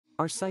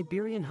Are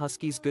Siberian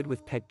Huskies good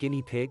with pet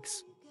guinea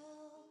pigs?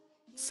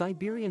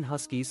 Siberian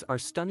Huskies are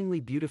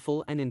stunningly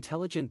beautiful and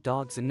intelligent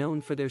dogs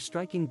known for their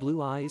striking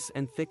blue eyes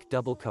and thick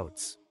double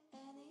coats.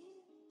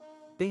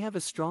 They have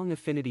a strong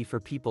affinity for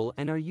people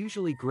and are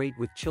usually great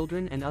with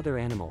children and other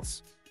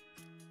animals.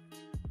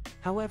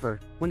 However,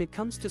 when it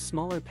comes to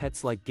smaller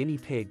pets like guinea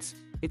pigs,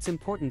 it's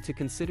important to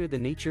consider the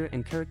nature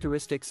and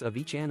characteristics of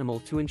each animal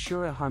to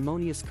ensure a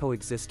harmonious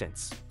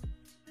coexistence.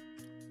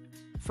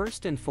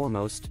 First and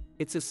foremost,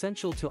 it's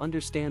essential to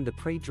understand the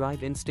prey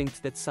drive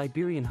instinct that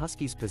Siberian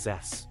Huskies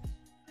possess.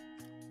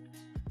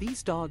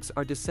 These dogs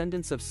are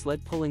descendants of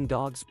sled-pulling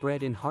dogs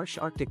bred in harsh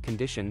Arctic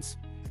conditions,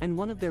 and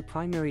one of their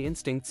primary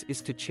instincts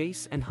is to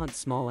chase and hunt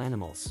small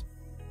animals.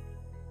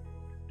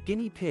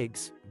 Guinea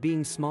pigs,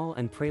 being small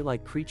and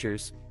prey-like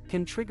creatures,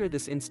 can trigger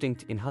this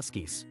instinct in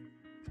huskies.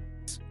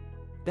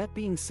 That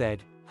being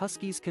said,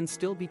 huskies can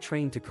still be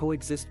trained to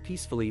coexist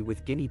peacefully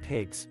with guinea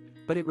pigs,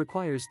 but it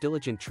requires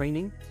diligent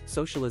training,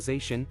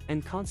 socialization,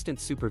 and constant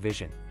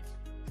supervision.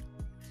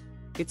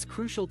 It's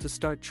crucial to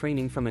start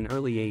training from an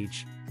early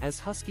age, as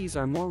huskies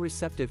are more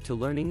receptive to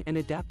learning and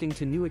adapting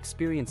to new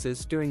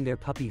experiences during their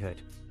puppyhood.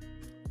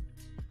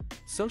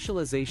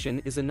 Socialization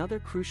is another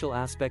crucial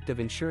aspect of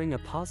ensuring a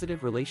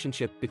positive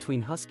relationship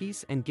between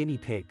huskies and guinea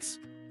pigs.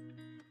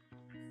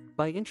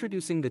 By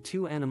introducing the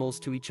two animals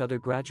to each other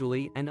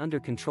gradually and under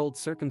controlled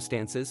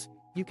circumstances,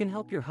 you can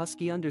help your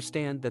husky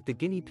understand that the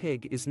guinea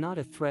pig is not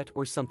a threat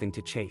or something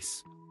to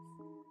chase.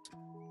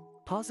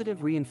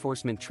 Positive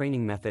reinforcement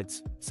training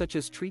methods, such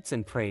as treats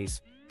and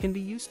praise, can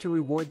be used to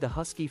reward the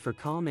husky for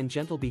calm and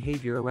gentle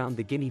behavior around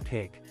the guinea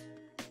pig.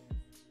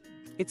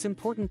 It's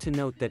important to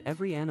note that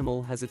every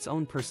animal has its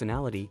own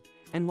personality,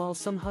 and while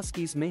some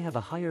huskies may have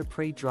a higher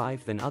prey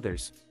drive than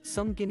others,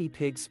 some guinea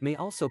pigs may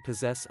also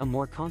possess a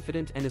more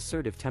confident and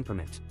assertive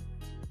temperament.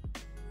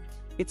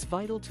 It's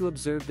vital to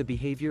observe the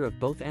behavior of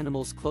both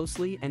animals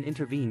closely and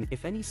intervene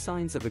if any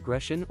signs of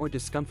aggression or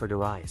discomfort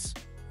arise.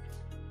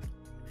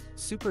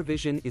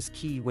 Supervision is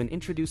key when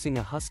introducing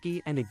a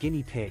husky and a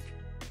guinea pig.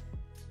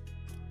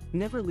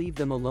 Never leave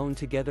them alone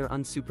together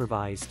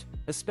unsupervised,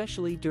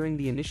 especially during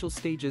the initial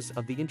stages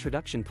of the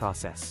introduction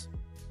process.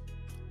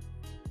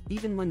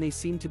 Even when they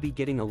seem to be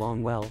getting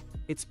along well,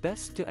 it's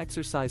best to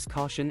exercise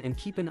caution and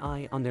keep an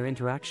eye on their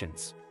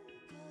interactions.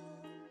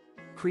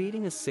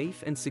 Creating a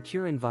safe and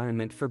secure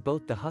environment for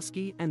both the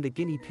husky and the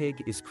guinea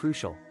pig is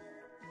crucial.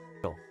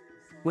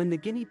 When the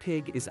guinea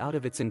pig is out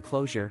of its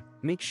enclosure,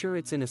 make sure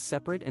it's in a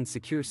separate and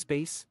secure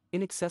space,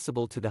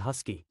 inaccessible to the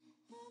husky.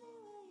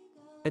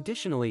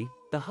 Additionally,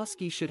 the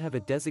husky should have a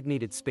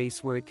designated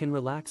space where it can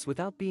relax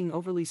without being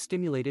overly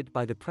stimulated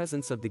by the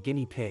presence of the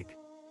guinea pig.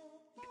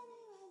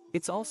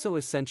 It's also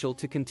essential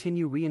to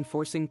continue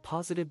reinforcing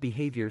positive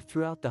behavior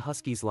throughout the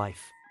husky's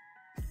life.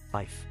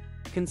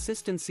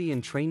 Consistency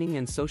in training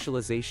and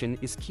socialization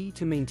is key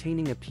to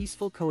maintaining a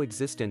peaceful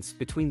coexistence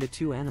between the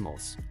two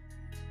animals.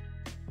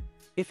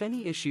 If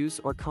any issues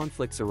or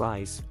conflicts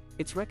arise,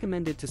 it's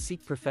recommended to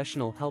seek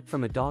professional help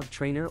from a dog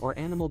trainer or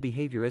animal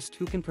behaviorist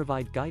who can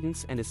provide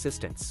guidance and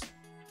assistance.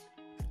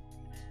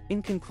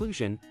 In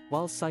conclusion,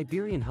 while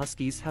Siberian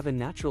Huskies have a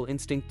natural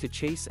instinct to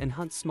chase and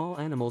hunt small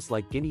animals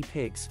like guinea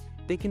pigs,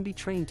 they can be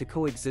trained to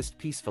coexist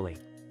peacefully.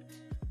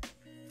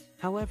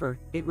 However,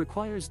 it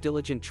requires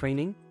diligent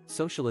training,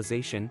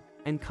 socialization,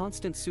 and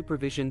constant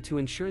supervision to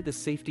ensure the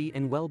safety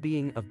and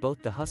well-being of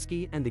both the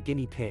husky and the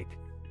guinea pig.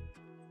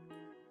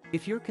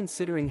 If you're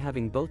considering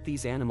having both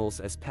these animals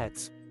as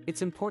pets,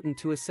 it's important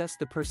to assess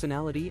the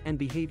personality and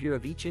behavior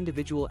of each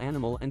individual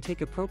animal and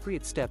take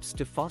appropriate steps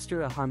to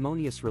foster a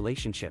harmonious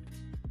relationship.